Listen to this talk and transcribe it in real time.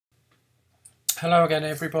Hello again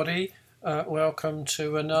everybody, welcome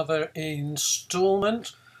to another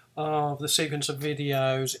installment of the sequence of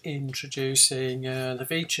videos introducing the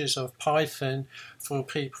features of Python for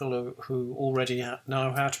people who already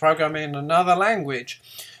know how to program in another language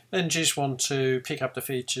and just want to pick up the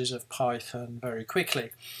features of Python very quickly.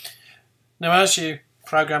 Now, as you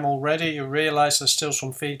program already, you realise there's still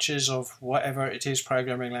some features of whatever it is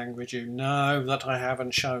programming language you know that I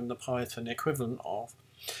haven't shown the Python equivalent of.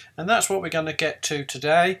 And that's what we're going to get to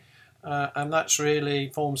today, and that's really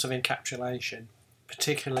forms of encapsulation,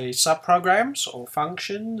 particularly subprograms or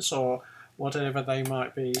functions or whatever they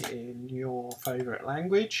might be in your favourite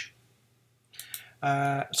language.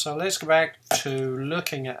 So let's go back to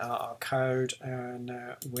looking at our code, and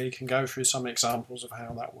we can go through some examples of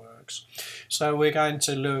how that works. So we're going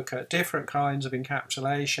to look at different kinds of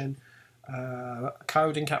encapsulation,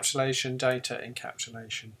 code encapsulation, data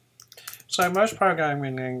encapsulation. So most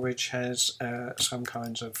programming language has some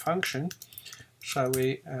kinds of function. So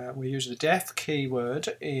we use the def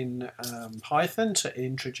keyword in Python to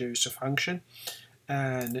introduce a function,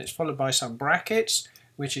 and it's followed by some brackets,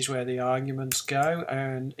 which is where the arguments go.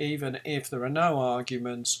 And even if there are no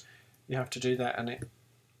arguments, you have to do that, and it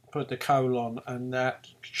put the colon, and that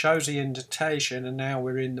shows the indentation, and now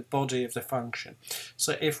we're in the body of the function.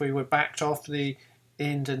 So if we were backed off the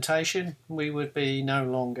indentation, we would be no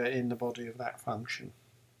longer in the body of that function.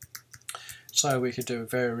 So we could do a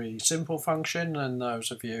very simple function, and those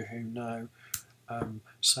of you who know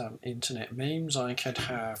some internet memes, I could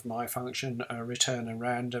have my function return a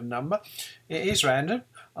random number. It is random.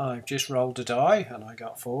 I've just rolled a die and I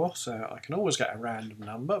got 4, so I can always get a random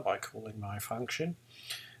number by calling my function.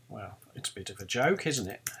 Well, it's a bit of a joke, isn't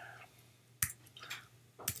it?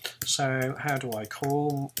 So how do I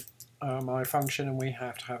call my function? And we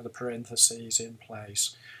have to have the parentheses in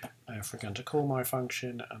place if we're going to call my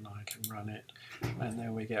function, and I can run it, and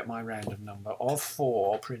then we get my random number of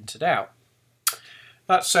 4 printed out.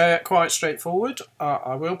 That's quite straightforward.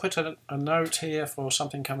 I will put a note here for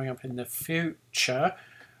something coming up in the future.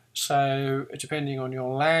 So depending on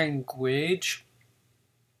your language,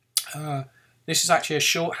 this is actually a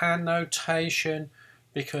shorthand notation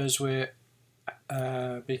because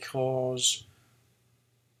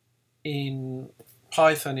in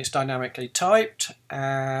Python it's dynamically typed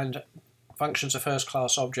and functions are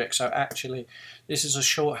first-class objects, so actually this is a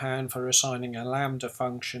shorthand for assigning a lambda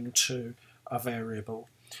function to a variable.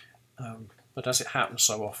 But as it happens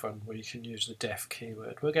so often, we can use the def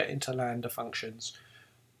keyword. We'll get into lambda functions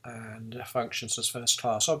and functions as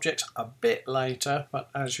first-class objects a bit later, but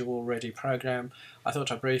as you already program, I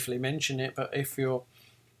thought I'd briefly mention it. But if you're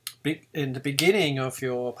in the beginning of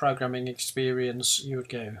your programming experience, you would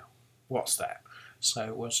go, what's that?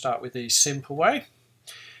 So we'll start with the simple way.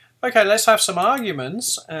 Okay, let's have some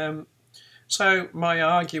arguments. So my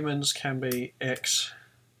arguments can be x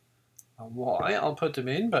and y. I'll put them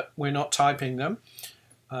in, but we're not typing them.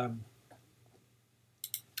 And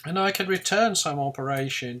I can return some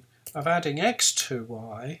operation of adding x to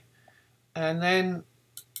y, and then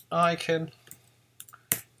I can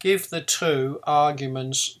give the 2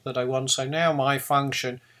 arguments that I want. So now my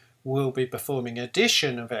function will be performing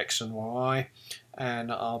addition of x and y,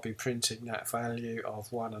 and I'll be printing that value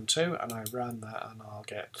of 1 and 2, and I run that and I'll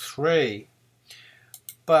get 3.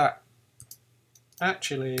 But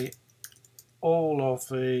actually all of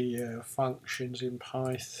the functions in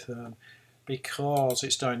Python, because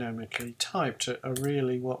it's dynamically typed, are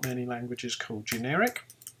really what many languages call generic,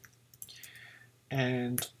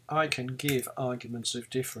 and I can give arguments of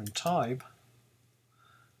different type.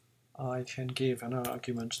 I can give an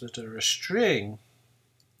argument that are a string.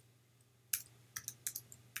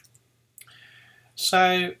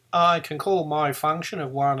 So I can call my function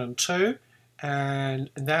of 1 and 2, and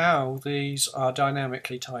now these are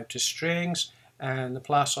dynamically typed as strings, and the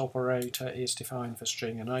plus operator is defined for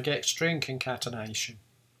string, and I get string concatenation.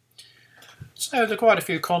 So there are quite a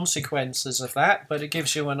few consequences of that, but it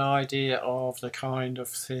gives you an idea of the kind of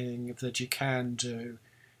thing that you can do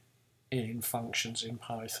in functions in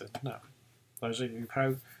Python. Now, those of you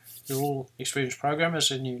you're all experienced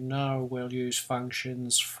programmers, and you know we'll use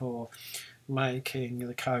functions for making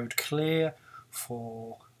the code clear,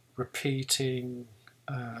 for repeating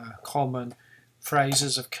common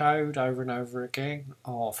phrases of code over and over again,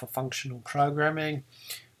 or for functional programming,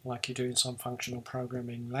 like you do in some functional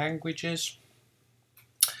programming languages,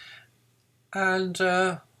 and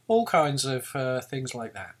all kinds of things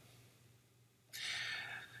like that.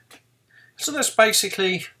 So that's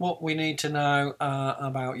basically what we need to know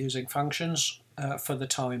about using functions for the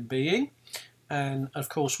time being. And of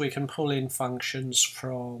course we can pull in functions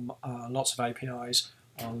from lots of APIs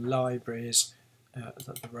or libraries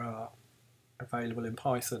that there are available in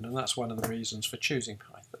Python, and that's one of the reasons for choosing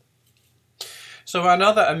Python. So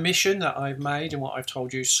another omission that I've made in what I've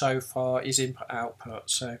told you so far is input-output.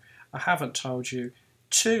 So I haven't told you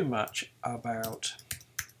too much about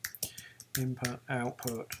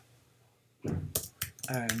input-output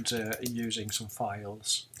and using some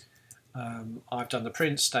files. I've done the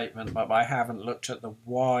print statement, but I haven't looked at the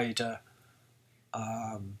wider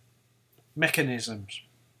mechanisms.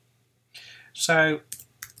 So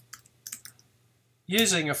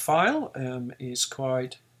using a file is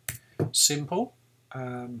quite simple.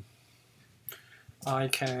 I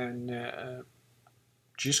can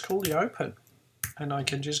just call the open, and I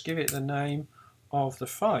can just give it the name of the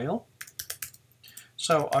file.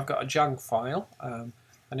 So I've got a junk file, and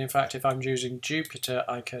in fact if I'm using Jupyter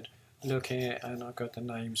I could look here and I've got the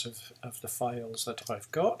names of the files that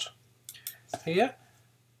I've got here,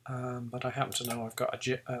 but I happen to know I've got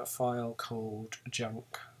a file called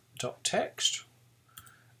junk.txt,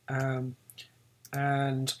 and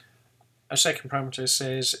a second parameter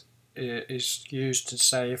says is used to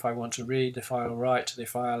say if I want to read the file, write to the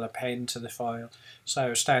file, append to the file.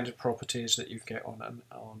 So standard properties that you get on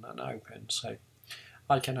an open. So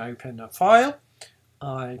I can open a file,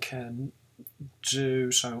 I can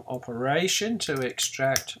do some operation to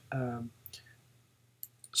extract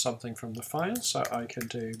something from the file. So I can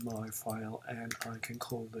do my file and I can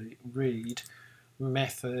call the read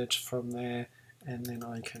method from there, and then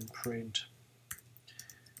I can print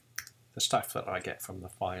the stuff that I get from the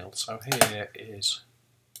file. So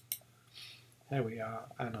there we are,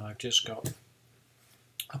 and I've just got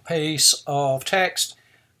a piece of text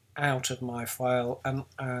out of my file. And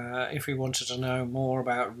if we wanted to know more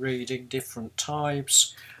about reading different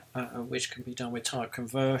types, which can be done with type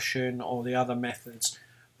conversion or the other methods,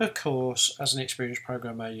 of course, as an experienced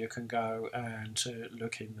programmer, you can go and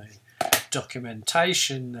look in the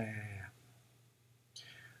documentation there.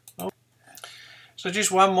 So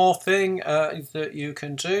just one more thing that you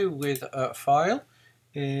can do with a file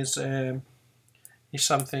is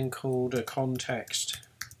something called a context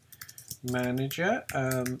manager.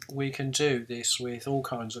 We can do this with all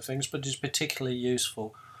kinds of things, but it's particularly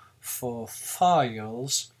useful for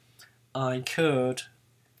files. I could,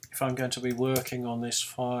 if I'm going to be working on this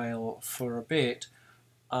file for a bit,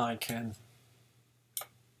 I can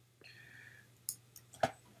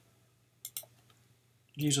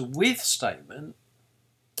use a with statement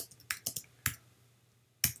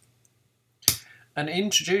and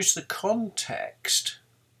introduce the context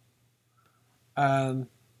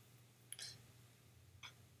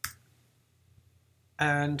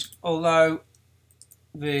and although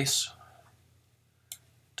this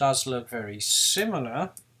does look very similar,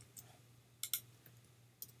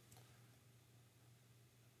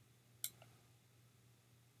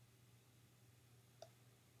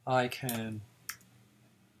 I can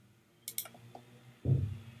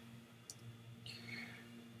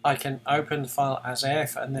open the file as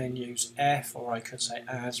F and then use F, or I could say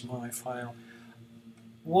as my file.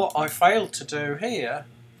 What I failed to do here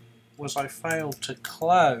was I failed to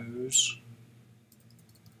close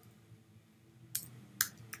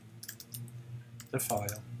the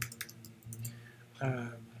file.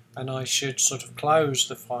 And I should sort of close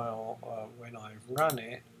the file when I run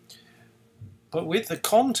it. But with the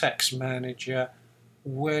context manager,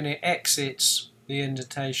 when it exits the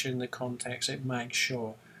indentation, the context, it makes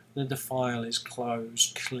sure that the file is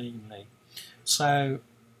closed cleanly. So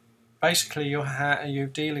basically you're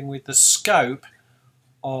dealing with the scope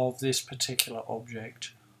of this particular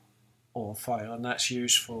object or file, and that's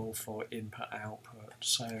useful for input-output.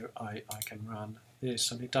 So I can run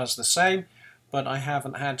this and it does the same, but I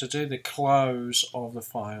haven't had to do the close of the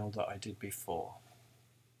file that I did before.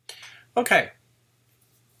 Okay,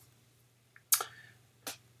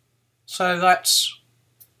 so that's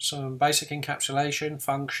some basic encapsulation,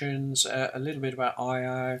 functions, a little bit about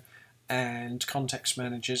I/O, and context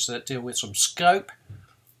managers that deal with some scope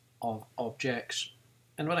of objects.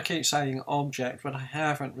 And when I keep saying object, but I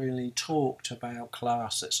haven't really talked about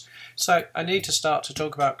classes. So I need to start to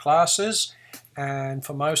talk about classes, and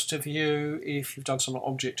for most of you, if you've done some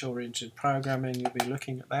object-oriented programming, you'll be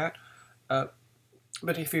looking at that.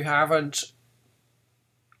 But if you haven't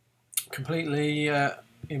completely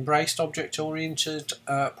embraced object-oriented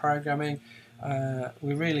programming,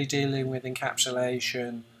 we're really dealing with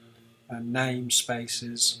encapsulation and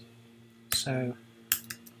namespaces. So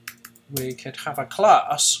we could have a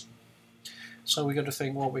class, so we've got to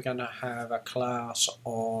think what we're going to have a class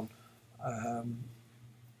on.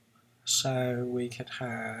 So we could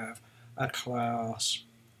have a class,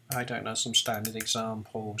 I don't know, some standard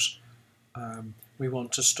examples. we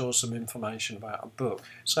want to store some information about a book.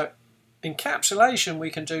 So encapsulation,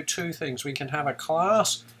 we can do two things. We can have a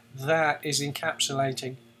class that is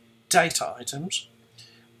encapsulating data items,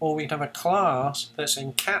 or we can have a class that's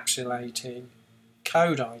encapsulating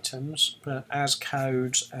code items, but as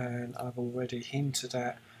codes, and I've already hinted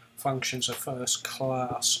at, functions are first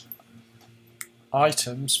class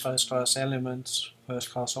items, first class elements,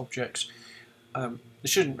 first class objects. There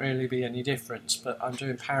shouldn't really be any difference, but I'm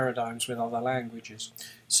doing paradigms with other languages.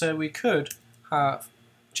 So we could have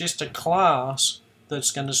just a class that's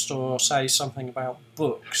going to store, say, something about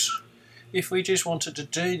books. If we just wanted to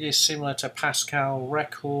do this similar to Pascal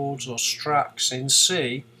records or structs in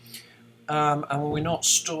C, and we're not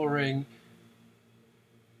storing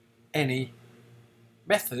any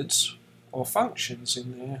methods or functions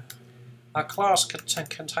in there, our class could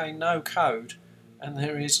contain no code, and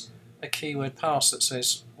there is a keyword pass that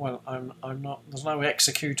says, well, I'm not. There's no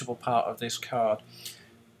executable part of this card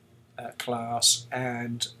class,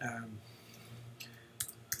 and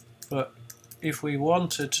but if we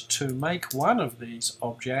wanted to make one of these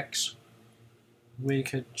objects, we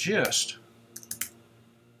could just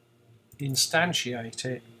instantiate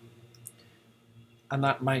it, and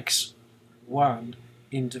that makes one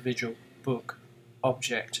individual book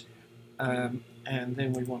object. And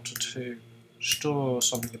then we wanted to store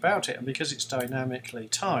something about it, and because it's dynamically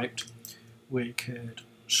typed, we could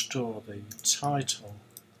store the title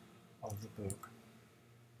of the book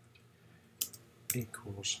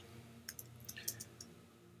equals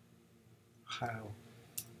how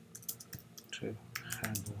to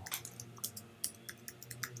handle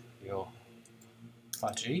your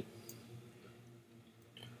budgie.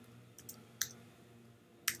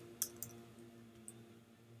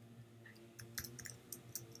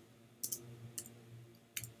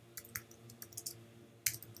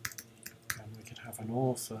 An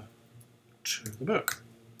author to the book,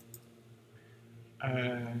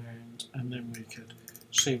 and then we could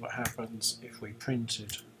see what happens if we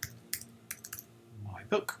printed my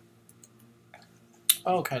book.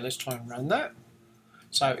 Okay, let's try and run that.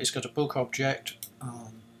 So it's got a book object,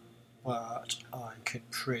 but I could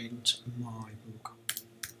print my book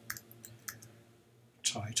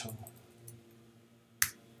title.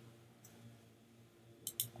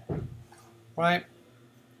 Right.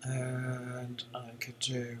 And I could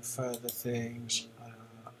do further things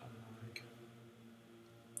like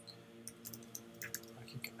I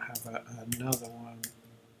could have another one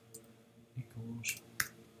equals,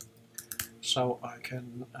 so I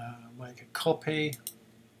can make a copy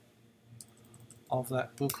of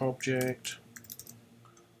that book object.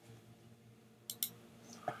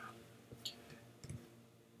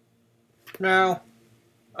 Now,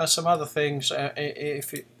 some other things,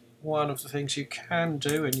 one of the things you can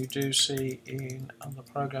do, and you do see in other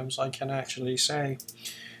programs, I can actually say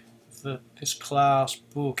that this class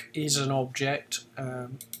book is an object,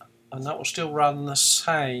 and that will still run the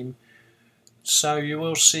same. So you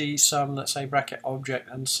will see some that say bracket object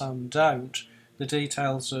and some don't. The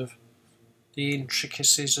details of the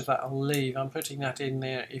intricacies of that I'll leave. I'm putting that in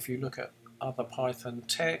there if you look at other Python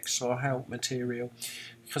texts or help material,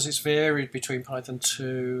 because it's varied between Python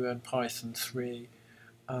 2 and Python 3.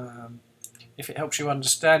 If it helps you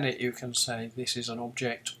understand it, you can say this is an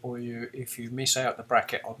object, or if you miss out the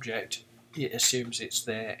bracket object, it assumes it's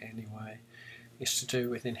there anyway. It's to do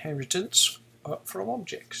with inheritance from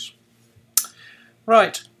objects.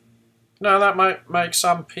 Right, now that might make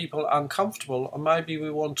some people uncomfortable, or maybe we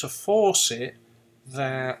want to force it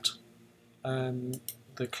that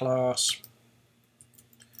the class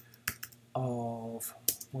of,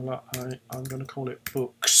 well, I'm going to call it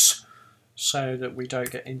books, so that we don't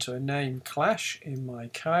get into a name clash in my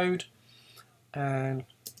code. And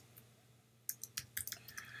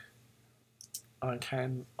I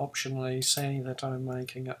can optionally say that I'm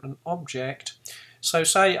making an object. So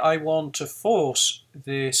say I want to force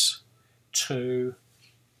this to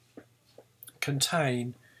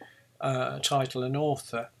contain a title and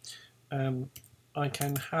author. I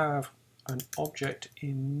can have an object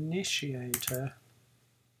initiator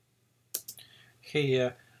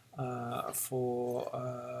here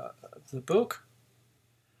for the book,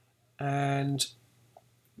 and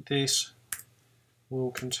this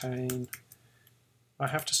will contain, I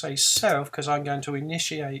have to say self because I'm going to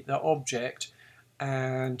initiate the object,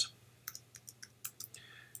 and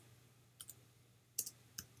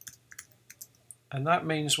that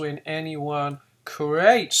means when anyone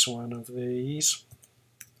creates one of these.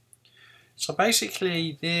 So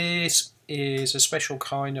basically this is a special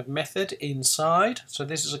kind of method inside. So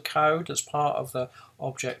this is a code that's part of the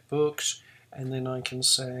object books, and then I can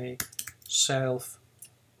say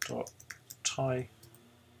self.title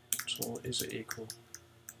title is equal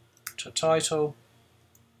to title,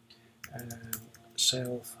 and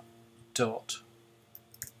self dot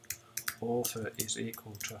author is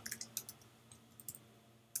equal to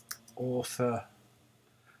author,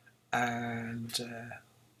 and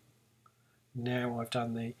now I've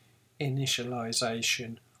done the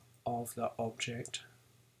initialization of the object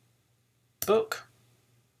book.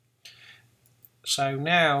 So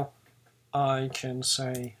now I can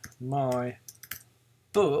say my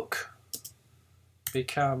book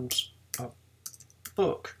becomes a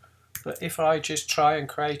book. But if I just try and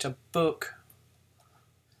create a book,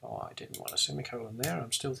 oh, I didn't want a semicolon there,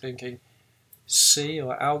 I'm still thinking C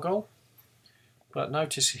or algol, but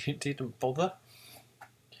notice it didn't bother.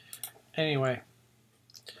 Anyway,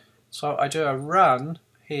 so I do a run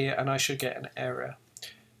here and I should get an error.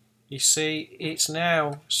 You see, it's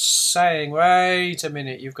now saying, wait a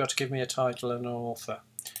minute, you've got to give me a title and an author.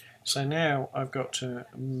 So now I've got to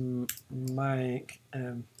make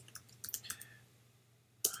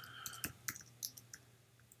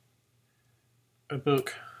a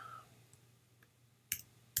book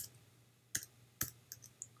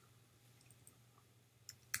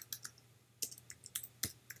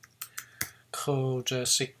called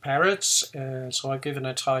Sick Parrots. So I've given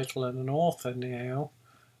a title and an author now.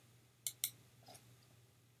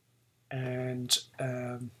 And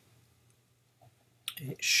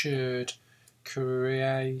it should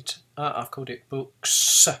create, I've called it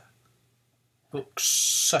books.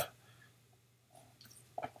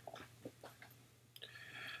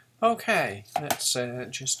 Okay, let's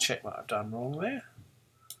just check what I've done wrong there.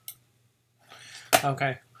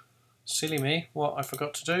 Okay, silly me, what I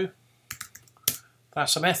forgot to do.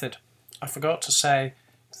 That's a method. I forgot to say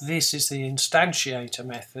this is the instantiator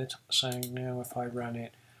method. So now if I run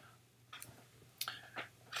it,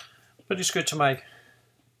 but it's good to make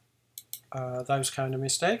those kind of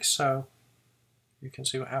mistakes, so you can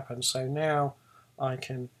see what happens. So now I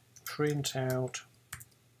can print out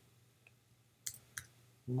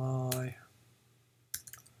my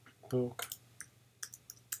book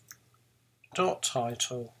dot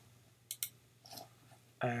title,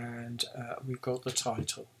 and we've got the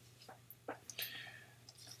title.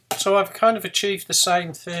 So I've kind of achieved the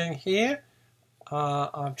same thing here.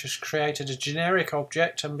 I've just created a generic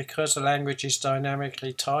object, and because the language is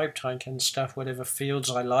dynamically typed, I can stuff whatever fields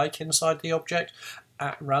I like inside the object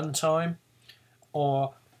at runtime,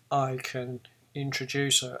 or I can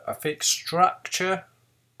introduce a fixed structure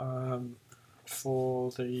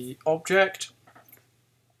for the object,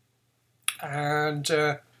 and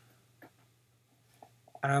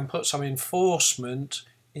put some enforcement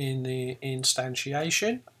in the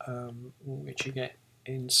instantiation, which you get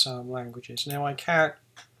in some languages. Now I can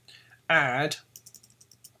add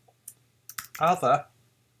other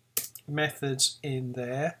methods in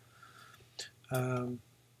there.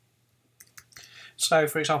 So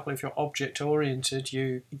for example, if you're object oriented,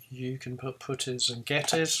 you can put putters and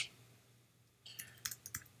getters.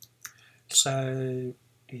 So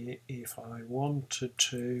if I wanted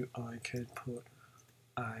to, I could put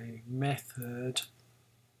a method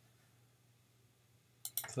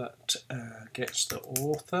that gets the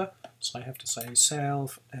author, so I have to say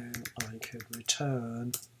self, and I could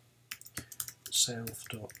return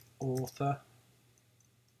self.author,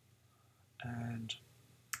 and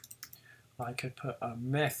I could put a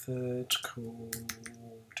method called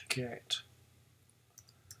get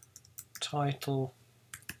title,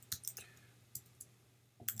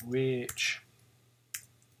 which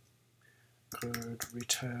could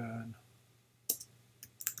return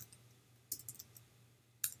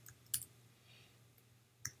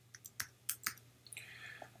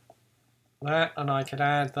that, and I could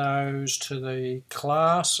add those to the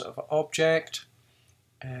class of object,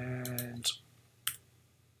 and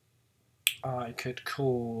I could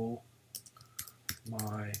call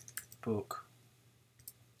my book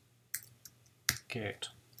get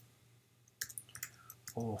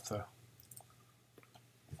author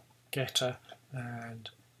getter and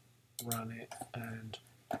run it, and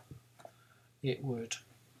it would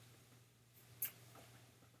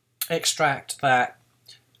extract that,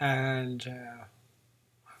 and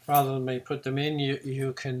rather than me put them in,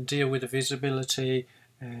 you can deal with the visibility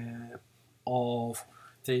of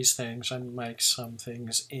these things and make some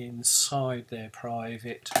things inside their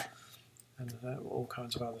private, and all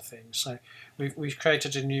kinds of other things. So we've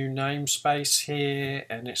created a new namespace here,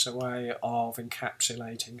 and it's a way of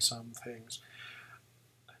encapsulating some things.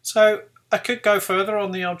 So I could go further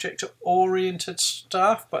on the object-oriented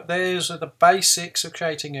stuff, but those are the basics of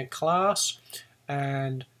creating a class,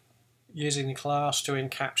 and using the class to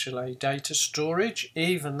encapsulate data storage,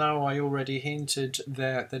 even though I already hinted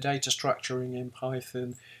that the data structuring in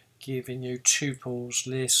Python, giving you tuples,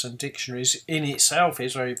 lists and dictionaries in itself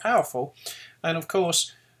is very powerful. And of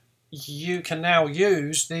course you can now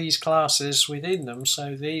use these classes within them,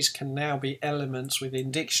 so these can now be elements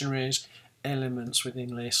within dictionaries, elements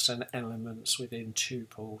within lists and elements within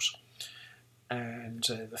tuples, and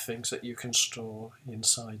the things that you can store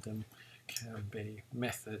inside them can be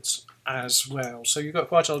methods as well. So you've got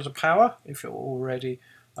quite a lot of power. If you're already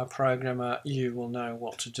a programmer, you will know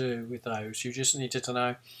what to do with those. You just needed to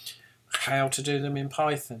know how to do them in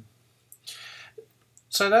Python.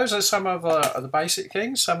 So those are some of the basic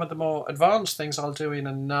things. Some of the more advanced things I'll do in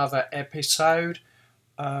another episode,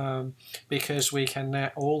 because we can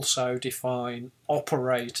now also define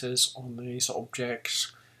operators on these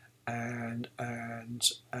objects and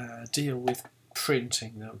deal with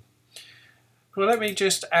printing them. Well, let me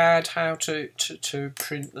just add how to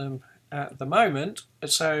print them at the moment.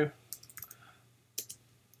 So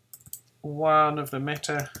one of the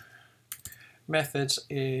meta methods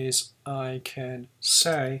is I can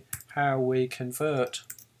say how we convert,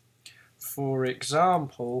 for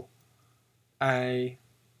example, a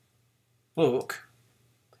book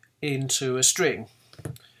into a string.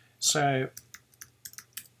 So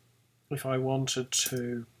if I wanted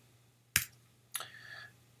to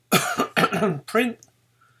print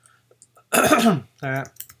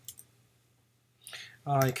that,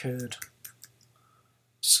 I could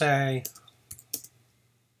say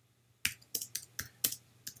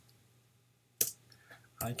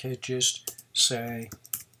just say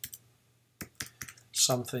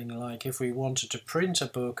something like, if we wanted to print a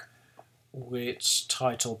book with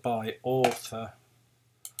title by author,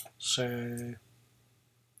 so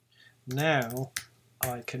now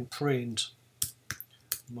I can print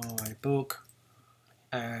my book,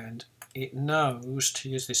 and it knows to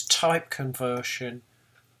use this type conversion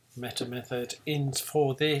meta method in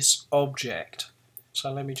for this object.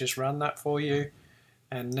 So let me just run that for you,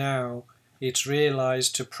 and now it's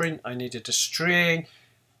realized to print I needed a string.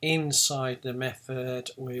 Inside the method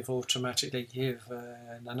we've automatically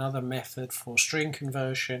given another method for string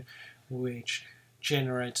conversion which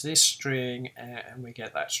generates this string, and we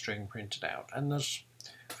get that string printed out. And there's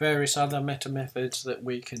various other meta methods that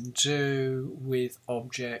we can do with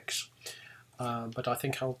objects, but I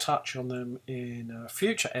think I'll touch on them in a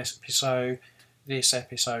future episode. This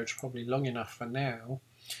episode's probably long enough for now,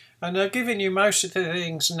 and I've given you most of the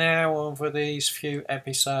things now over these few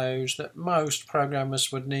episodes that most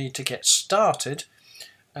programmers would need to get started,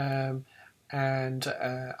 and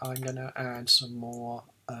I'm going to add some more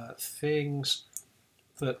things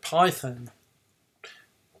that Python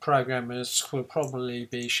programmers will probably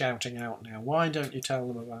be shouting out now. Why don't you tell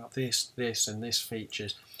them about this, this and this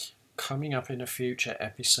features, coming up in a future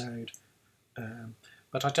episode.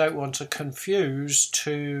 But I don't want to confuse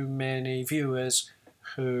too many viewers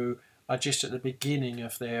who are just at the beginning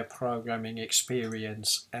of their programming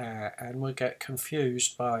experience and will get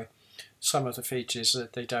confused by some of the features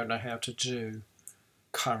that they don't know how to do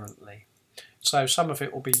currently. So some of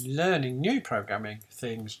it will be learning new programming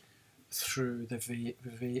things through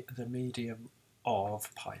the medium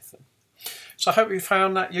of Python. So I hope you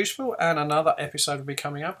found that useful, and another episode will be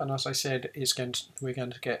coming up, and as I said, we're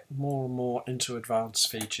going to get more and more into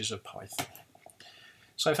advanced features of Python.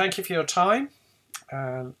 So thank you for your time,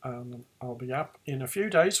 and I'll be up in a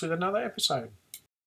few days with another episode.